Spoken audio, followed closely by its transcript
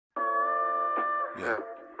Yeah.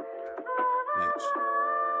 Bitch.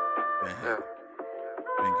 Been happy.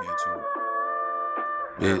 Been getting to it.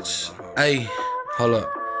 Bitch. Hey, hold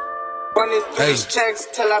up. Running three checks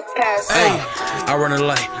till I pass. Hey, I run a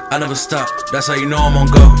light, I never stop. That's how you know I'm on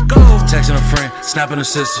go. Texting a friend, snapping a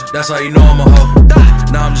sister. That's how you know I'm a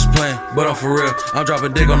hoe. Now I'm just playing, but I'm for real. I'm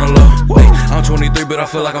dropping dick on the low. Hey, I'm 23, but I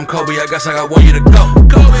feel like I'm Kobe. I guess I got 1 year to go.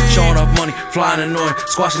 Showing off money, flying annoying,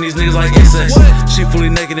 squashing these niggas like insects. She fully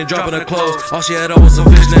naked and dropping her clothes. All she had on was a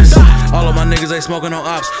fish nest. All of my niggas they smoking on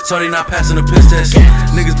ops, so they not passing the piss test.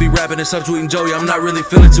 Niggas be rapping and subtweeting Joey. I'm not really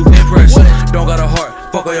feeling too impressed. Don't got a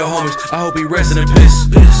heart, fuck all your homies. I hope he resting in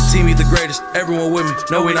piss. See me the greatest, everyone with me.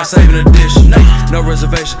 No, we not saving a dish. No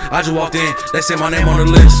reservation, I just walked in. They say my name on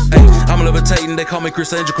the list. I'm levitating, they call me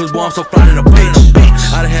Chris Angel, cause boy I'm so fine in a bitch.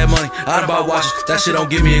 I done had money, I done bought watches. That shit don't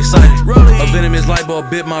get me excited. A venomous light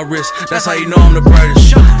bulb bit my wrist. That's how you know I'm the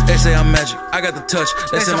brightest. They say I'm magic, I got the touch.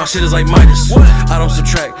 They say my shit is like Midas. I don't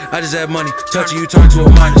subtract, I just add money. Touching you turn to a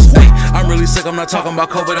minus. I'm really sick, I'm not talking about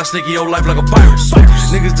COVID. I sneak in your life like a virus.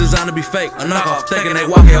 Niggas designed to be fake, a knockoff, thinking they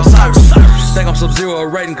walking Osiris. Think I'm Sub-Zero a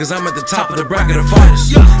rating, cause I'm at the top of the bracket of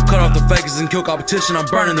fighters. Cut off the fakers and kill competition. I'm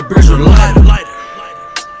burning the bridge with a lighter.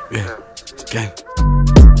 Yeah, gang.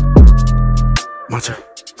 Montray.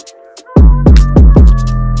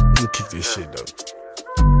 Let me kick this shit though.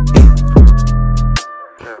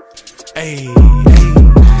 Ayy,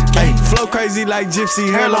 ayy, flow crazy like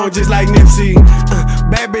Gypsy, hair long just like Nipsey.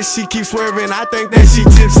 Bad bitch, she keeps swerving, I think that she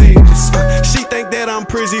tipsy. She think that I'm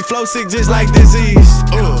prizzy, flow sick just like disease.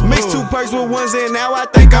 Mix 2 perks with ones in, now I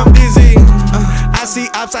think I'm dizzy. I see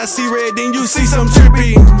ops, I see red, then you see some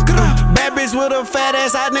trippy. Bad bitch with a fat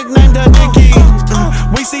ass, I nicknamed her Nikki.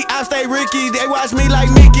 We see ops, they Ricky, they watch me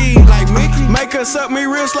like Mickey. Make her suck me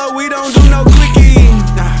real slow, we don't do no quickie.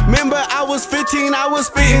 Remember I was 15, I was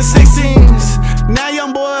spitting 16s. Now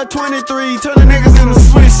young boy 23, turning niggas into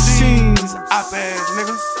Swiss cheese. Op ass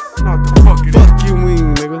niggas, know what the fuck it is. Fuck you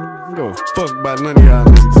mean, nigga. I don't give a fuck about none of y'all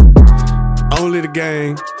niggas. Only the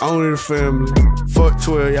gang, only the family. Fuck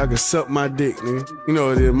 12, y'all can suck my dick, nigga. You know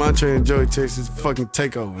what it is, Montray and Joey Texas fucking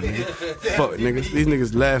takeover, nigga. Fuck niggas, these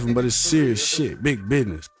niggas laughing, but it's serious shit, big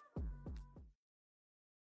business.